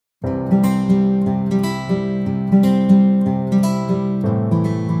Hi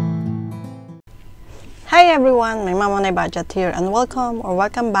everyone, my Mom on a Budget here and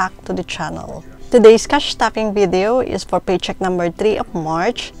welcome back to the channel. Today's cash stuffing video is for paycheck number 3 of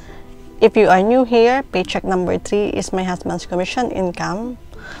March. If you are new here, paycheck number 3 is my husband's commission income.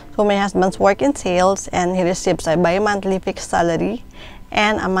 So my husband's work in sales and he receives a bi-monthly fixed salary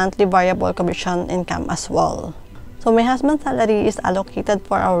and a monthly variable commission income as well. So my husband's salary is allocated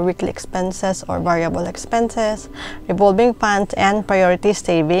for our weekly expenses or variable expenses, revolving funds, and priority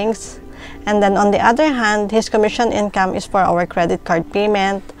savings. And then on the other hand, his commission income is for our credit card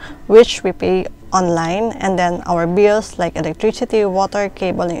payment, which we pay online, and then our bills like electricity, water,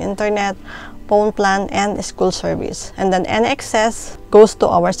 cable, and internet, phone plan, and school service. And then any excess goes to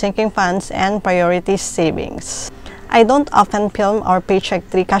our sinking funds and priority savings. I don't often film our paycheck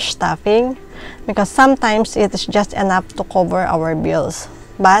 3 cash stuffing because sometimes it is just enough to cover our bills.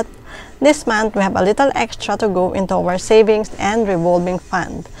 But this month, we have a little extra to go into our savings and revolving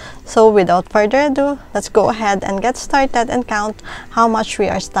fund. So without further ado, let's go ahead and get started and count how much we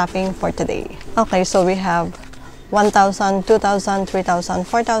are stuffing for today. Okay, so we have 1,000, 2,000, 3,000,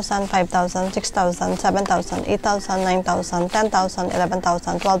 4,000, 5,000, 6,000, 7,000, 8,000, 9,000, 10,000,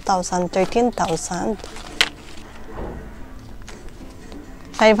 11,000, 12,000, 13,000,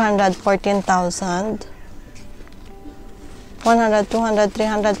 500, 14,000, 100, 200,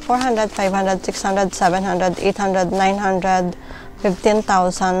 300, 400, 500, 600, 700, 800, 900,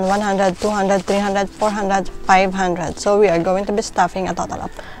 15,000, 100, 200, 300, 400, 500. So we are going to be stuffing a total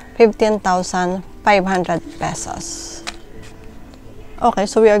of 15,500 pesos. Okay,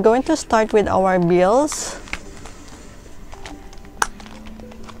 so we are going to start with our bills.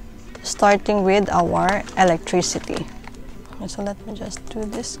 Starting with our electricity. So let me just do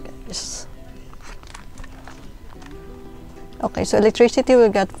this, guys. Okay, so electricity will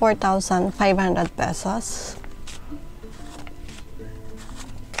get 4,500 pesos.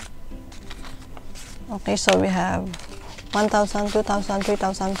 Okay, so we have 1,000, 2,000,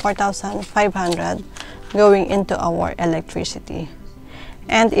 3,000, 4,500 going into our electricity.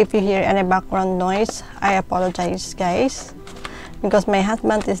 And if you hear any background noise, I apologize, guys, because my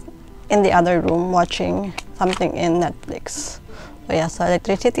husband is in the other room watching something in Netflix. So yeah, so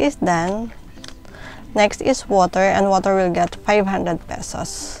electricity is done. Next is water, and water will get 500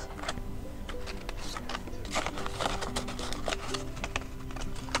 pesos.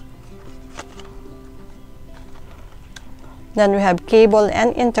 Then we have cable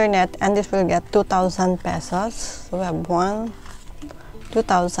and internet, and this will get 2,000 pesos. So we have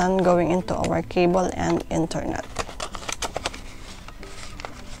 2,000 going into our cable and internet.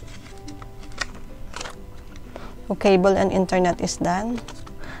 So cable and internet is done.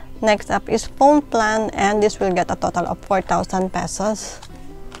 Next up is phone plan, and this will get a total of 4,000 pesos.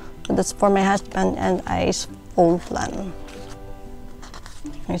 So that's for my husband and I's phone plan.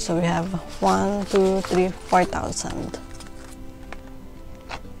 Okay, so we have 1, 2, 3, 4,000.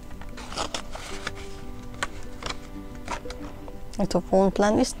 So phone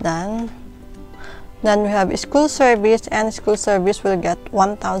plan is done. Then we have school service, and school service will get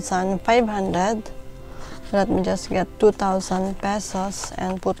 1,500. Let me just get 2,000 pesos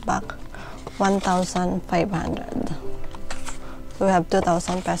and put back 1,500. So we have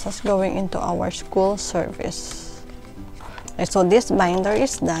 2,000 pesos going into our school service. Okay, so this binder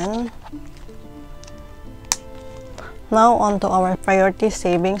is done. Now on to our priority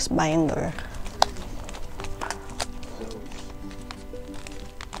savings binder.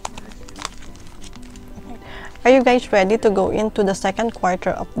 Are you guys ready to go into the second quarter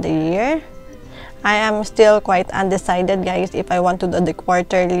of the year? I am still quite undecided, guys, if I want to do the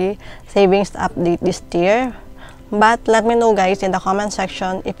quarterly savings update this year. But let me know, guys, in the comment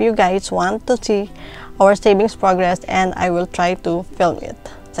section if you guys want to see our savings progress, and I will try to film it.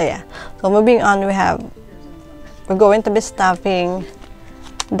 So yeah, so moving on, we're going to be stuffing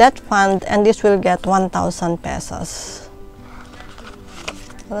that fund, and this will get 1,000 pesos.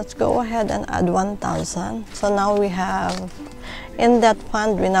 So let's go ahead and add 1,000. So now we have, in that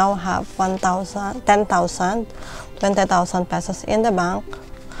fund, we now have 1,000, 10,000, 20,000 pesos in the bank,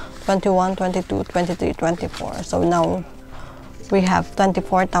 21, 22, 23, 24. So now we have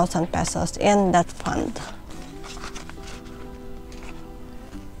 24,000 pesos in that fund.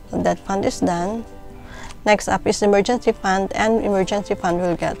 So that fund is done. Next up is emergency fund, and emergency fund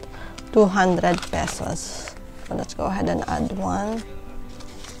will get 200 pesos. So let's go ahead and add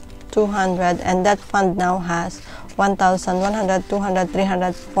 200, and that fund now has 1,000, 100, 200,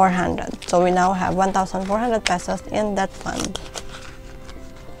 300, 400. So we now have 1,400 pesos in that fund.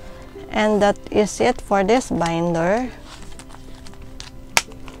 And that is it for this binder.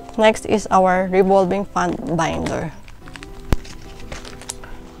 Next is our revolving fund binder.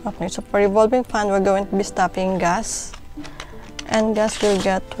 Okay, so for revolving fund, we're going to be stuffing gas. And gas will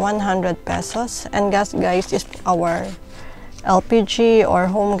get 100 pesos. And gas, guys, is our LPG or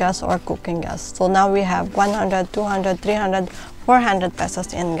home gas or cooking gas. So now we have 100, 200, 300, 400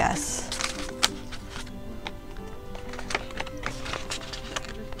 pesos in gas.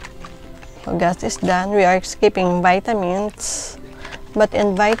 So gas is done. We are skipping vitamins. But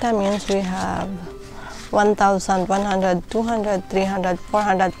in vitamins, we have 1,000, 100, 200, 300,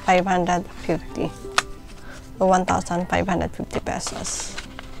 400, 550. So 1,550 pesos.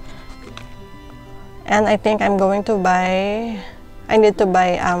 And I think I'm going to buy, I need to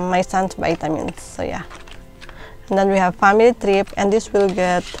buy my son's vitamins. So yeah. And then we have family trip, and this will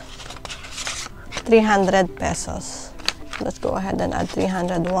get 300 pesos. Let's go ahead and add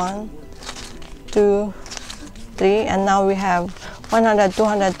 300. 1, 2, 3. And now we have 100,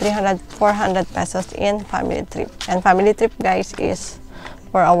 200, 300, 400 pesos in family trip. And family trip, guys, is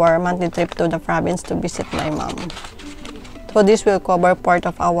for our monthly trip to the province to visit my mom. So this will cover part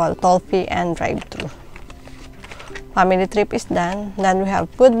of our toll fee and drive-thru. Family trip is done. Then we have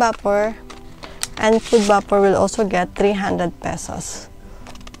food vapor. And food vapor will also get 300 pesos.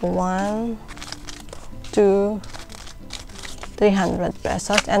 1, 2, 300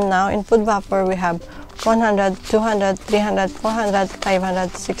 pesos. And now in food vapor, we have 100, 200, 300, 400, 500,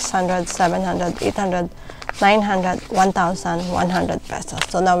 600, 700, 800, 900, 1,100 pesos.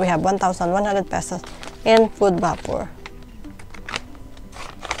 So now we have 1,100 pesos in food vapor.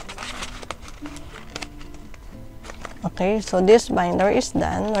 Okay, so this binder is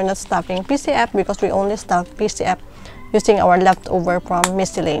done. We're not stuffing PCF because we only stuff PCF using our leftover from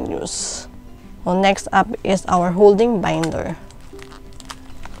miscellaneous. So next up is our holding binder.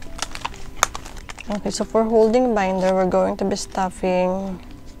 Okay, so for holding binder, we're going to be stuffing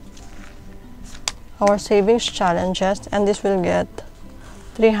our savings challenges, and this will get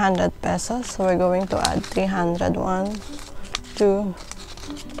 300 pesos. So we're going to add 300. 1, 2,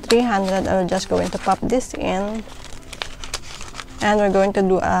 300. And we're just going to pop this in. And we're going to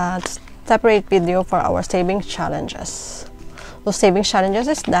do a separate video for our savings challenges. So savings challenges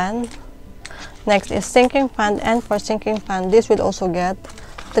is done. Next is sinking fund, and for sinking fund, this will also get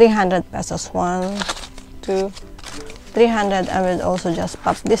 300 pesos. 1, 2, 300, and we'll also just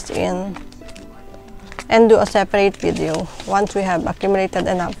pop this in and do a separate video once we have accumulated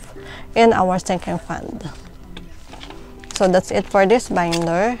enough in our sinking fund. So that's it for this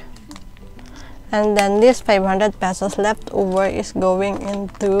binder. And then this 500 pesos left over is going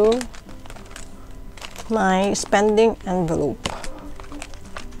into my spending envelope.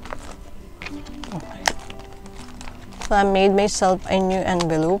 Okay. So I made myself a new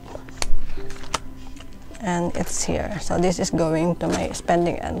envelope, and it's here. So this is going to my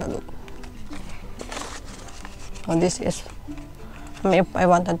spending envelope. So this is, if I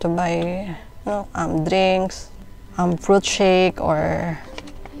wanted to buy, drinks, fruit shake, or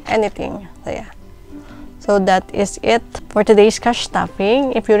anything. So yeah. So that is it for today's cash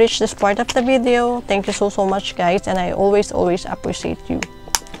stuffing. If you reached this part of the video, thank you so much, guys, and I always appreciate you.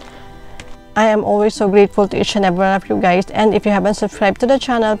 I am always so grateful to each and every one of you guys, and if you haven't subscribed to the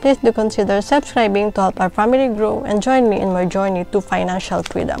channel, please do consider subscribing to help our family grow and join me in my journey to financial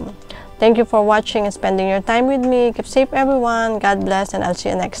freedom. Thank you for watching and spending your time with me. Keep safe, everyone. God bless, and I'll see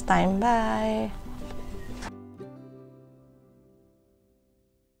you next time. Bye.